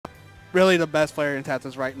really the best player in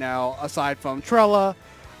Tetris right now, aside from Trella.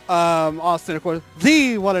 Awestin, of course,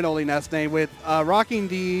 the one and only Ness name, with rocking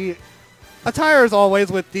the attire as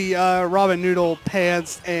always with the ramen noodle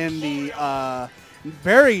pants and the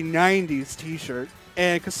very 90s t-shirt.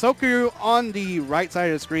 And Kosoku on the right side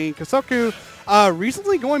of the screen. Kosoku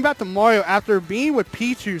recently going back to Mario after being with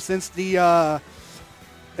Pichu since the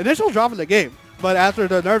initial drop of the game. But after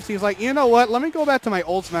the nerfs, he's like, you know what, let me go back to my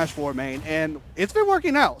old Smash 4 main. And it's been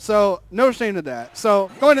working out, so no shame to that. So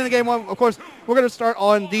going into game 1, of course, we're going to start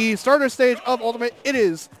on the starter stage of Ultimate. It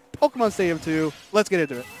is Pokemon Stadium 2. Let's get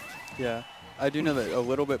into it. Yeah. I do know that a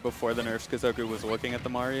little bit before the nerfs, Kosoku was looking at the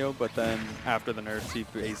Mario, but then after the nerfs, he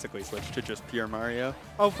basically switched to just pure Mario.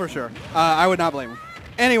 Oh, for sure. I would not blame him.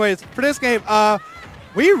 Anyways, for this game,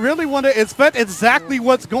 we really want to expect exactly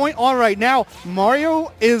what's going on right now.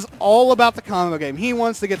 Mario is all about the combo game. He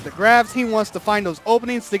wants to get the grabs. He wants to find those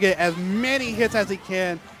openings to get as many hits as he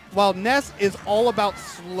can, while Ness is all about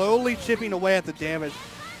slowly chipping away at the damage.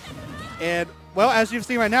 And, well, as you've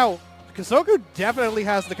seen right now, Kosoku definitely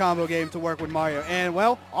has the combo game to work with Mario. And,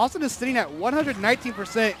 well, Awestin is sitting at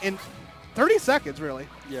 119% in 30 seconds, really.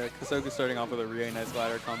 Yeah, Kosoku starting off with a really nice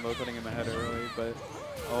ladder combo, putting him ahead early, but...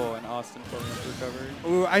 Oh, and Awestin pulling up recovery.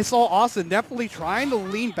 Ooh, I saw Awestin definitely trying to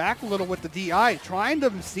lean back a little with the DI, trying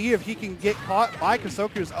to see if he can get caught by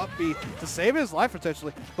Kosoku's up B to save his life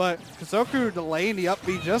potentially. But Kosoku delaying the up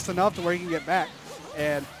B just enough to where he can get back.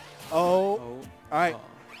 And, all right.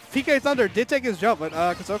 PK Thunder did take his jump, but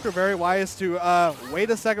Kosoku very wise to wait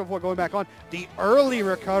a second before going back on. The early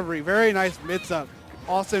recovery, very nice mid-up.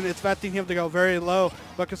 Awestin expecting him to go very low,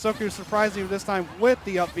 but Kosoku surprising him this time with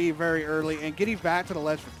the up B very early and getting back to the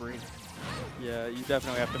ledge for free. Yeah, you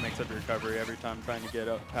definitely have to make such a recovery every time trying to get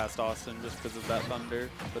up past Awestin just because of that thunder,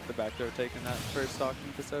 with the back throw taking that first stock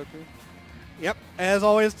from Kosoku. Yep, as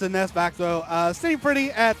always, the Ness back throw staying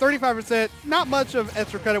pretty at 35%. Not much of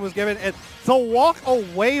extra credit was given, and the walk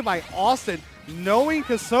away by Awestin, knowing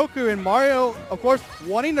Kosoku and Mario, of course,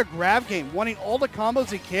 wanting the grab game, wanting all the combos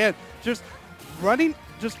he can, just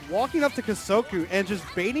walking up to Kosoku and just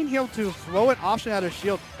baiting him to throw an option at his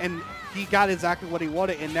shield, and he got exactly what he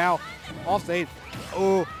wanted. And now off stage,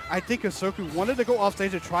 oh, I think Kosoku wanted to go off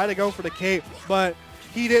stage to try to go for the cape, but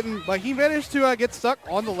he didn't. But he managed to get stuck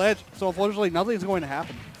on the ledge, so unfortunately nothing's going to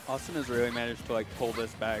happen. Awestin has really managed to pull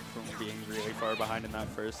this back from being really far behind in that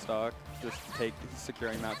first stock, just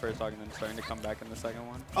securing that first stock and then starting to come back in the second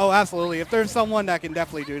one. Oh, absolutely. If there's someone that can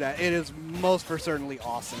definitely do that, it is most for certainly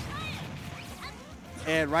Awestin.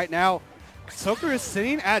 And right now, Kosoku is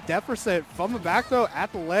sitting at death percent from the back throw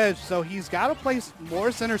at the ledge, so he's got to place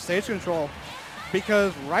more center stage control,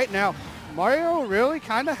 because right now, Mario really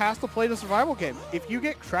kind of has to play the survival game. If you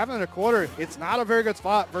get trapped in a corner, it's not a very good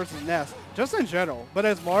spot versus Ness, just in general. But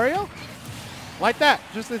as Mario, like that,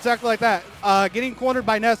 just exactly like that, getting cornered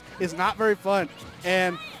by Ness is not very fun.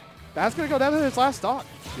 And that's going to go down to his last stock.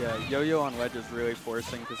 Yeah, Yo-Yo on ledge is really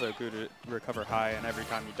forcing Kosoku to recover high, and every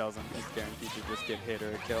time he doesn't, he's guaranteed to just get hit or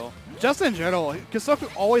a kill. Just in general, Kosoku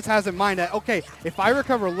always has in mind that, okay, if I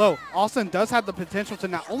recover low, Awestin does have the potential to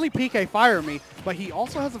not only PK fire me, but he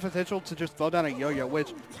also has the potential to just throw down a Yo-Yo,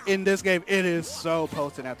 which in this game, it is so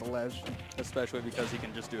potent at the ledge. Especially because he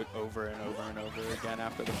can just do it over and over and over again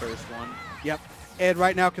after the first one. Yep, and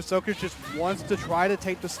right now, Kosoku just wants to try to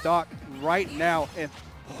take the stock right now, and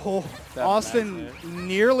oh, Awestin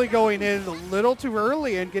nearly going in a little too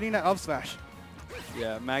early and getting that up smash.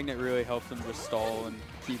 Yeah, Magnet really helps him just stall and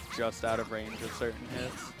keep just out of range of certain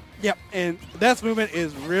hits. Yep, and Ness movement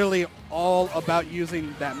is really all about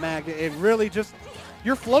using that Magnet. It really just,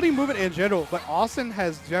 your floating movement in general, but Awestin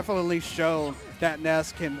has definitely shown that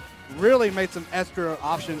Ness can really make some extra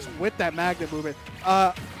options with that Magnet movement.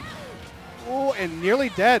 Oh, and nearly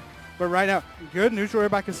dead. But right now, good neutral air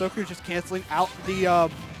by Kosoku, just canceling out the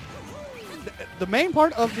main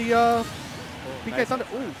part of the PK nice. Thunder.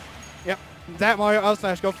 Ooh, yep. That Mario up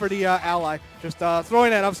smash, go for the ally. Just throwing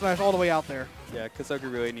that up smash all the way out there. Yeah,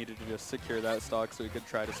 Kosoku really needed to just secure that stock so he could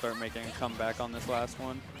try to start making a comeback on this last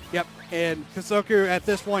one. Yep, and Kosoku at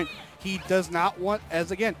this point, he does not want,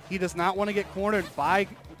 he does not want to get cornered by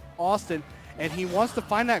Awestin, and he wants to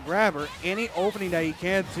find that grab or any opening that he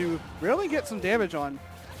can to really get some damage on.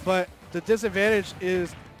 But the disadvantage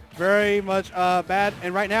is very much bad.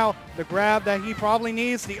 And right now, the grab that he probably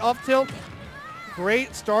needs, the up tilt,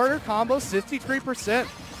 great starter combo, 63%.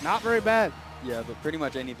 Not very bad. Yeah, but pretty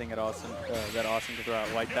much anything at Awestin that Awestin could throw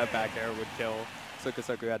out, like that back air, would kill. So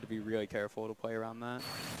Kosoku had to be really careful to play around that.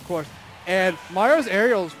 Of course. And Mario's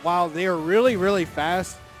aerials, while they are really, really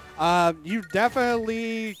fast, you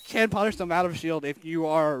definitely can punish them out of shield if you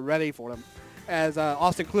are ready for them, as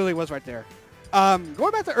Awestin clearly was right there.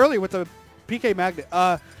 Going back to early with the PK Magnet,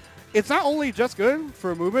 it's not only just good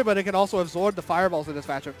for movement, but it can also absorb the fireballs in this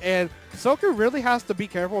matchup. And Kosoku really has to be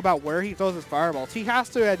careful about where he throws his fireballs. He has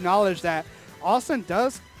to acknowledge that Awestin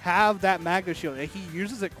does have that Magnet Shield, and he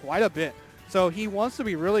uses it quite a bit. So he wants to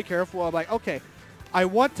be really careful of like, okay, I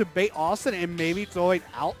want to bait Awestin and maybe throw it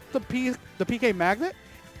out the PK Magnet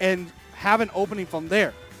and have an opening from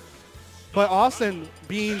there. But Awestin,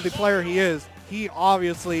 being the player he is, he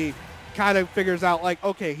obviously kind of figures out like,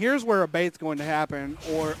 okay, here's where a bait's going to happen,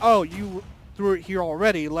 or, oh, you threw it here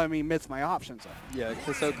already, let me mix my options up. Yeah,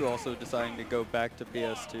 Kosoku also deciding to go back to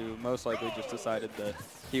PS2 most likely just decided that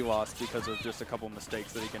he lost because of just a couple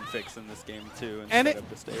mistakes that he can fix in this game too instead of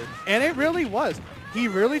the stage. And it really was. He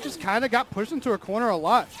really just kind of got pushed into a corner a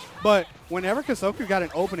lot. But whenever Kosoku got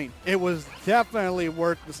an opening, it was definitely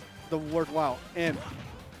worth the worthwhile. And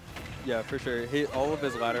yeah, for sure. All of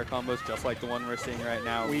his ladder combos, just like the one we're seeing right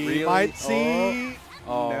now. We really, might see.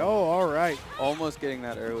 Oh, no, all right. Almost getting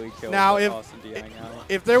that early kill. Now,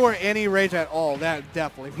 if there were any rage at all, that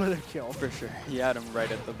definitely would have killed. For sure. He had him right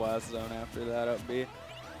at the blast zone after that up B.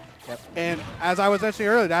 Yep. And as I was mentioning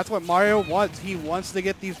earlier, that's what Mario wants. He wants to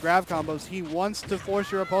get these grab combos. He wants to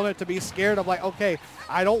force your opponent to be scared of like, okay,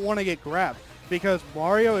 I don't want to get grabbed. Because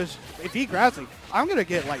Mario is, if he grabs me, I'm going to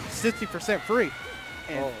get like 60% free.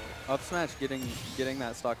 And up smash getting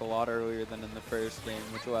that stock a lot earlier than in the first game,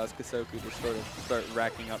 which allows Kosoku to sort of start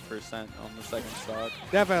racking up percent on the second stock.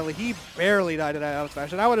 Definitely. He barely died to that up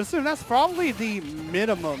smash. And I would assume that's probably the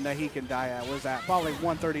minimum that he can die at, was at probably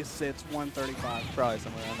 136, 135. Probably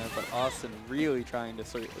somewhere around there. But Awestin really trying to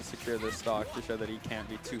secure this stock to show that he can't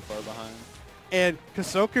be too far behind. And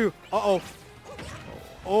Kosoku, oh,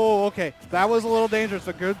 okay. That was a little dangerous.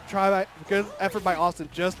 A good effort by Awestin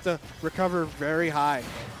just to recover very high.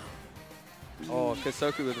 Oh,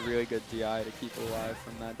 Kosoku with a really good DI to keep alive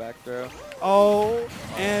from that back throw. Oh,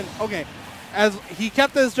 and okay. As he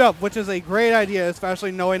kept his jump, which is a great idea,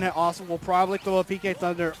 especially knowing that Awestin will probably throw a PK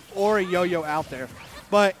Thunder or a yo-yo out there.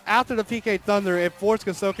 But after the PK Thunder, it forced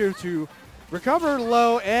Kosoku to recover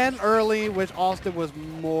low and early, which Awestin was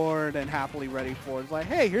more than happily ready for. It's like,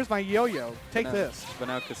 hey, here's my yo-yo. Take this. But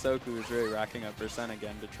now Kosoku is really racking up percent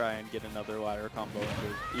again to try and get another ladder combo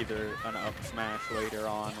into either an up smash later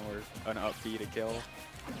on or an up B to kill.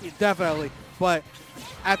 Definitely. But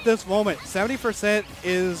at this moment, 70%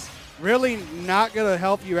 is really not going to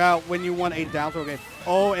help you out when you want a down throw game.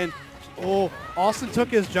 Awestin took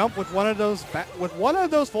his jump with one of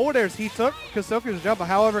those forward airs. He took Kosoku's jump.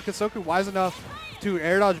 However, Kosoku wise enough to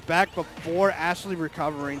air dodge back before actually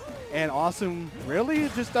recovering, and Awestin really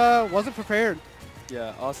just wasn't prepared.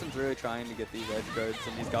 Yeah, Austin's really trying to get these edge guards,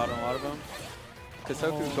 and he's gotten a lot of them.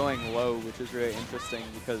 Kosoku's going low, which is really interesting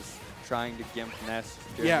because trying to gimp Ness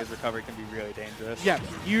during his recovery can be really dangerous. Yeah,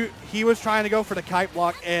 he was trying to go for the kite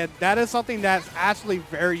block, and that is something that's actually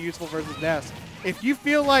very useful versus Ness. If you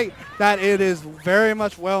feel like that it is very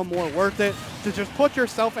much more worth it to just put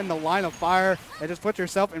yourself in the line of fire and just put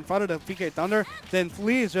yourself in front of the PK Thunder, then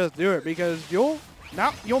please just do it, because you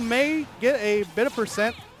may get a bit of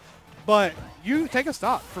percent, but you take a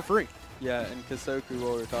stock for free. Yeah, and Kosoku,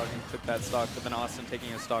 while we were talking, took that stock, but then Awestin taking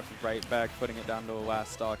his stock right back, putting it down to the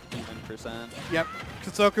last stock, even percent. Yep.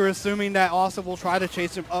 Kosoku assuming that Awestin will try to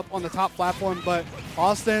chase him up on the top platform, but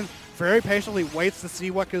Awestin very patiently waits to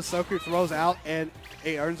see what Kosoku throws out, and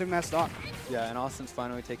it earns him that stock. Yeah, and Austin's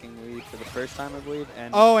finally taking lead for the first time, I believe.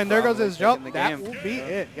 And and there goes his jump. That will be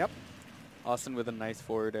it. Yep. Awestin with a nice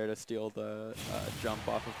forward air to steal the jump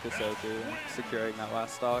off of Kosoku, securing that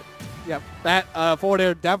last stock. Yep, that forward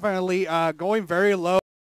air definitely going very low.